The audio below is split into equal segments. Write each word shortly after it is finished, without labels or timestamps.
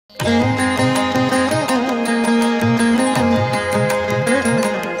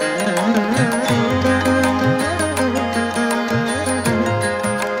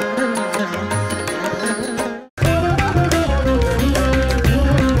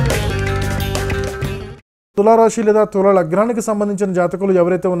తులారాశి లేదా తుల లగ్నానికి సంబంధించిన జాతకులు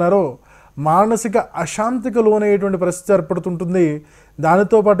ఎవరైతే ఉన్నారో మానసిక అశాంతికి లోనయ్యేటువంటి పరిస్థితి ఏర్పడుతుంటుంది.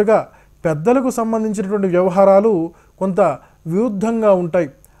 దానితో పాటుగా పెద్దలకు సంబంధించినటువంటి వ్యవహారాలు కొంత విరుద్ధంగా ఉంటాయి.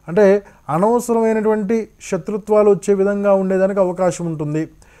 అంటే అనవసరమైనటువంటి శత్రుత్వాలు వచ్చే విధంగా ఉండేదానికి అవకాశం ఉంటుంది.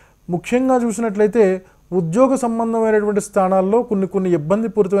 ముఖ్యంగా చూసినట్లయితే ఉద్యోగ సంబంధమైనటువంటి స్థానాల్లో కొన్ని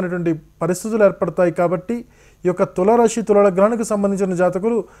ఇబ్బందిపూరితమైనటువంటి పరిస్థితులు ఏర్పడతాయి. కాబట్టి ఈ యొక్క తులారాశి తుల లగ్నానికి సంబంధించిన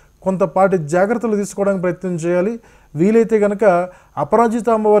జాతకులు కొంతపాటి జాగ్రత్తలు తీసుకోవడానికి ప్రయత్నం చేయాలి. వీలైతే కనుక అపరాజిత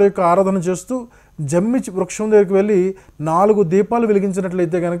అమ్మవారి యొక్క ఆరాధన చేస్తూ జమ్మి వృక్షం దగ్గరికి వెళ్ళి 4 దీపాలు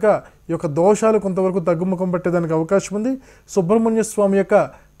వెలిగించినట్లయితే కనుక ఈ యొక్క దోషాలు కొంతవరకు తగ్గుముఖం పట్టేదానికి అవకాశం ఉంది. సుబ్రహ్మణ్య స్వామి యొక్క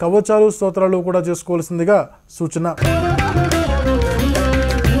కవచాలు స్తోత్రాలు కూడా చేసుకోవాల్సిందిగా సూచన.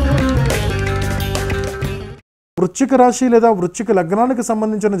 వృశ్చిక రాశి లేదా వృశ్చిక లగ్నానికి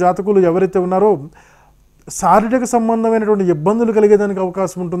సంబంధించిన జాతకులు ఎవరైతే ఉన్నారో శారీరక సంబంధమైనటువంటి ఇబ్బందులు కలిగేదానికి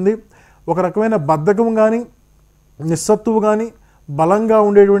అవకాశం ఉంటుంది. ఒక రకమైన బద్ధకం కానీ నిస్సత్తువు కానీ బలంగా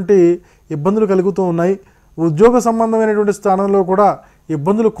ఉండేటువంటి ఇబ్బందులు కలుగుతూ ఉన్నాయి. ఉద్యోగ సంబంధమైనటువంటి స్థానంలో కూడా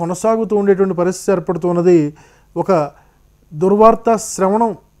ఇబ్బందులు కొనసాగుతూ ఉండేటువంటి పరిస్థితి ఏర్పడుతున్నది. ఒక దుర్వార్త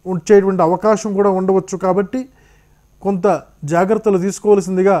శ్రవణం ఉంచేటువంటి అవకాశం కూడా ఉండవచ్చు. కాబట్టి కొంత జాగ్రత్తలు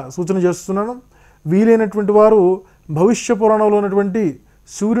తీసుకోవాల్సిందిగా సూచన చేస్తున్నాను. వీలైనటువంటి వారు భవిష్య పురాణంలో ఉన్నటువంటి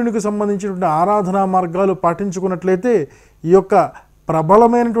సూర్యునికి సంబంధించినటువంటి ఆరాధనా మార్గాలు పాటించుకున్నట్లయితే ఈ యొక్క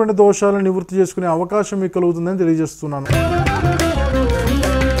ప్రబలమైనటువంటి దోషాలను నివృత్తి చేసుకునే అవకాశం మీకు కలుగుతుందని తెలియజేస్తున్నాను.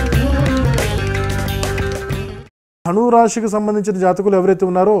 ధనురాశికి సంబంధించిన జాతకులు ఎవరైతే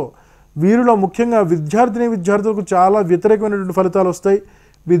ఉన్నారో వీరిలో ముఖ్యంగా విద్యార్థులకు చాలా వ్యతిరేకమైనటువంటి ఫలితాలు వస్తాయి.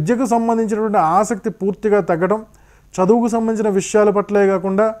 విద్యకు సంబంధించినటువంటి ఆసక్తి పూర్తిగా తగ్గడం, చదువుకు సంబంధించిన విషయాల పట్లే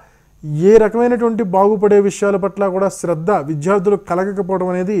కాకుండా ఏ రకమైనటువంటి బాగుపడే విషయాల పట్ల కూడా శ్రద్ధ విద్యార్థులు కలగకపోవడం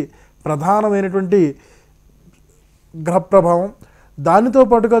అనేది ప్రధానమైనటువంటి గ్రహ ప్రభావం. దానితో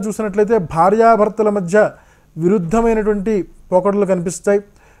పాటుగా చూసినట్లయితే భార్యాభర్తల మధ్య విరుద్ధమైనటువంటి పోకడలు కనిపిస్తాయి.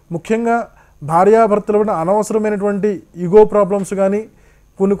 ముఖ్యంగా భార్యాభర్తల పైన అనవసరమైనటువంటి ఈగో ప్రాబ్లమ్స్ కానీ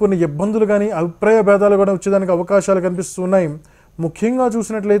కొన్ని ఇబ్బందులు కానీ అభిప్రాయ భేదాలు కూడా వచ్చేదానికి అవకాశాలు కనిపిస్తున్నాయి. ముఖ్యంగా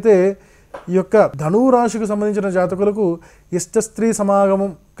చూసినట్లయితే ఈ యొక్క ధనురాశికి సంబంధించిన జాతకులకు ఇష్ట స్త్రీ సమాగమం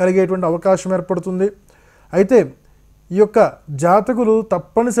కలిగేటువంటి అవకాశం ఏర్పడుతుంది. అయితే ఈ యొక్క జాతకులు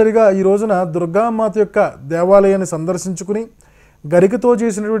తప్పనిసరిగా ఈ రోజున దుర్గామాత యొక్క దేవాలయాన్ని సందర్శించుకుని గరికతో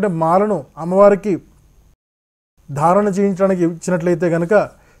చేసినటువంటి మాలను అమ్మవారికి ధారణ చేయించడానికి ఇచ్చినట్లయితే కనుక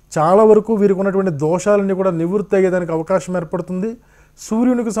చాలా వరకు వీరికి ఉన్నటువంటి దోషాలన్నీ కూడా నివృత్తి అయ్యేదానికి అవకాశం ఏర్పడుతుంది.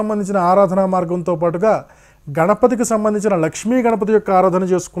 సూర్యునికి సంబంధించిన ఆరాధనా మార్గంతో పాటుగా గణపతికి సంబంధించిన లక్ష్మీ గణపతి యొక్క ఆరాధన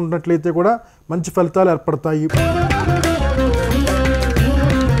చేసుకున్నట్లయితే కూడా మంచి ఫలితాలు ఏర్పడతాయి.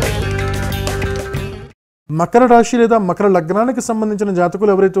 మకర రాశి లేదా మకర లగ్నానికి సంబంధించిన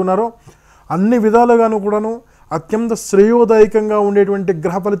జాతకులు ఎవరైతే ఉన్నారో అన్ని విధాలుగాను కూడాను అత్యంత శ్రేయోదాయకంగా ఉండేటువంటి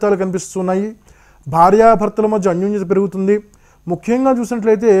గ్రహ ఫలితాలు కనిపిస్తున్నాయి. భార్యాభర్తల మధ్య అన్యోన్యత పెరుగుతుంది. ముఖ్యంగా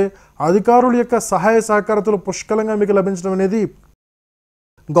చూసినట్లయితే అధికారుల యొక్క సహాయ సహకారాలు పుష్కలంగా మీకు లభించడం అనేది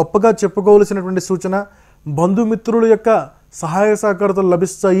గొప్పగా చెప్పుకోవలసినటువంటి సూచన. బంధుమిత్రుల యొక్క సహాయ సహకారాలు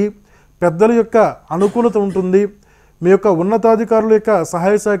లభిస్తాయి. పెద్దల యొక్క అనుకూలత ఉంటుంది. మీ యొక్క ఉన్నతాధికారుల యొక్క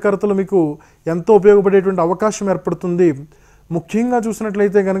సహాయ సహకారాలు మీకు ఎంతో ఉపయోగపడేటువంటి అవకాశం ఏర్పడుతుంది. ముఖ్యంగా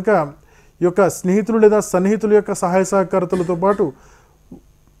చూసినట్లయితే కనుక ఈ యొక్క స్నేహితులు లేదా సన్నిహితుల యొక్క సహాయ సహకారాలతో పాటు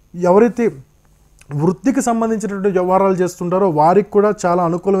ఎవరైతే వృత్తికి సంబంధించినటువంటి వ్యవహారాలు చేస్తుంటారో వారికి కూడా చాలా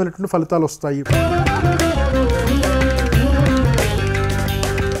అనుకూలమైనటువంటి ఫలితాలు వస్తాయి.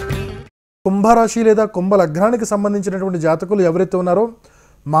 కుంభరాశి లేదా కుంభ లగ్నానికి సంబంధించినటువంటి జాతకులు ఎవరైతే ఉన్నారో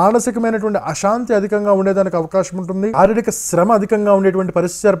మానసికమైనటువంటి అశాంతి అధికంగా ఉండేదానికి అవకాశం ఉంటుంది. శారీరక శ్రమ అధికంగా ఉండేటువంటి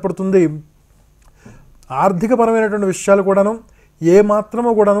పరిస్థితి ఏర్పడుతుంది. ఆర్థికపరమైనటువంటి విషయాలు కూడాను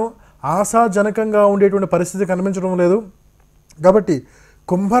ఏమాత్రమో కూడాను ఆశాజనకంగా ఉండేటువంటి పరిస్థితి కనిపించడం లేదు. కాబట్టి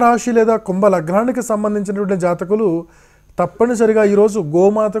కుంభరాశి లేదా కుంభ లగ్నానికి సంబంధించినటువంటి జాతకులు తప్పనిసరిగా ఈరోజు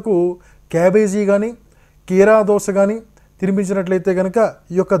గోమాతకు క్యాబేజీ కానీ కీరా దోశ కానీ తినిపించినట్లయితే కనుక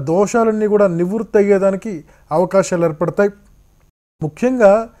ఈ యొక్క దోషాలన్నీ కూడా నివృత్తి అయ్యేదానికి అవకాశాలు ఏర్పడతాయి.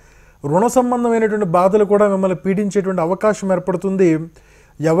 ముఖ్యంగా రుణ సంబంధమైనటువంటి బాధలు కూడా మిమ్మల్ని పీడించేటువంటి అవకాశం ఏర్పడుతుంది.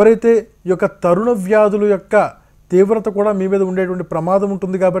 ఎవరైతే ఈ యొక్క తరుణ వ్యాధుల యొక్క తీవ్రత కూడా మీ మీద ఉండేటువంటి ప్రమాదం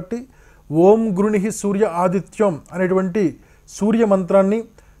ఉంటుంది. కాబట్టి ఓం గృణిహి సూర్య ఆదిత్యం అనేటువంటి సూర్య మంత్రాన్ని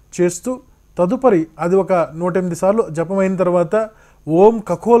చేస్తూ తదుపరి అది ఒక 108 సార్లు జపమైన తర్వాత ఓం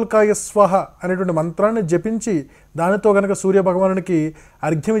కఖోల్కాయ స్వాహ అనేటువంటి మంత్రాన్ని జపించి దానితో కనుక సూర్య భగవానునికి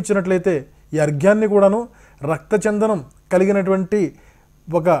అర్ఘ్యం ఇచ్చినట్లయితే ఈ అర్ఘ్యాన్ని కూడాను రక్తచందనం కలిగినటువంటి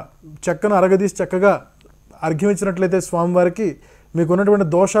ఒక చెక్కను అరగదీసి చక్కగా అర్ఘ్యం ఇచ్చినట్లయితే స్వామివారికి మీకు ఉన్నటువంటి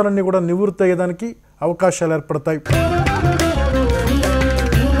దోషాలన్నీ కూడా నివృత్తి అయ్యేదానికి అవకాశాలు ఏర్పడతాయి.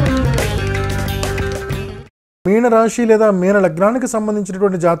 మీన రాశి లేదా మీన లగ్నానికి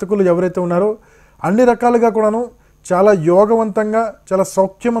సంబంధించినటువంటి జాతకులు ఎవరైతే ఉన్నారో అన్ని రకాలుగా కూడాను చాలా యోగవంతంగా చాలా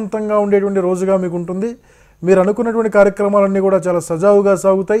సౌఖ్యవంతంగా ఉండేటువంటి రోజుగా మీకు ఉంటుంది. మీరు అనుకున్నటువంటి కార్యక్రమాలన్నీ కూడా చాలా సజావుగా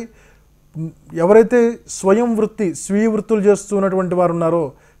సాగుతాయి. ఎవరైతే స్వయం వృత్తి స్వీయ వృత్తులు చేస్తున్నటువంటి వారు ఉన్నారో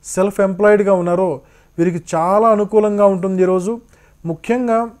సెల్ఫ్ ఎంప్లాయిడ్గా ఉన్నారో వీరికి చాలా అనుకూలంగా ఉంటుంది ఈరోజు.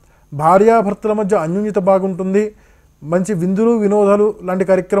 ముఖ్యంగా భార్యాభర్తల మధ్య అన్యోన్యత బాగుంటుంది. మంచి విందులు వినోదాలు లాంటి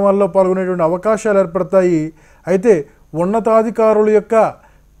కార్యక్రమాల్లో పాల్గొనేటువంటి అవకాశాలు ఏర్పడతాయి. అయితే ఉన్నతాధికారుల యొక్క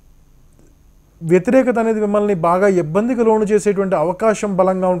వ్యతిరేకత అనేది మిమ్మల్ని బాగా ఇబ్బందికి లోను చేసేటువంటి అవకాశం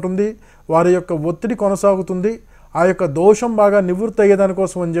బలంగా ఉంటుంది. వారి యొక్క ఒత్తిడి కొనసాగుతుంది. ఆ యొక్క దోషం బాగా నివృత్తి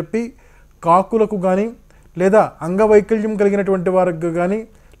అయ్యేదానికోసం అని చెప్పి కాకులకు కానీ లేదా అంగవైకల్యం కలిగినటువంటి వారికి కానీ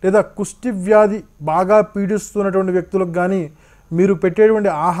లేదా కుష్టి వ్యాధి బాగా పీడిస్తున్నటువంటి వ్యక్తులకు కానీ మీరు పెట్టేటువంటి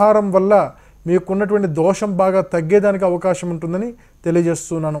ఆహారం వల్ల మీకున్నటువంటి దోషం బాగా తగ్గేదానికి అవకాశం ఉంటుందని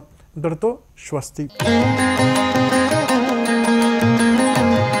తెలియజేస్తున్నాను. ఇంతటితో స్వస్తి.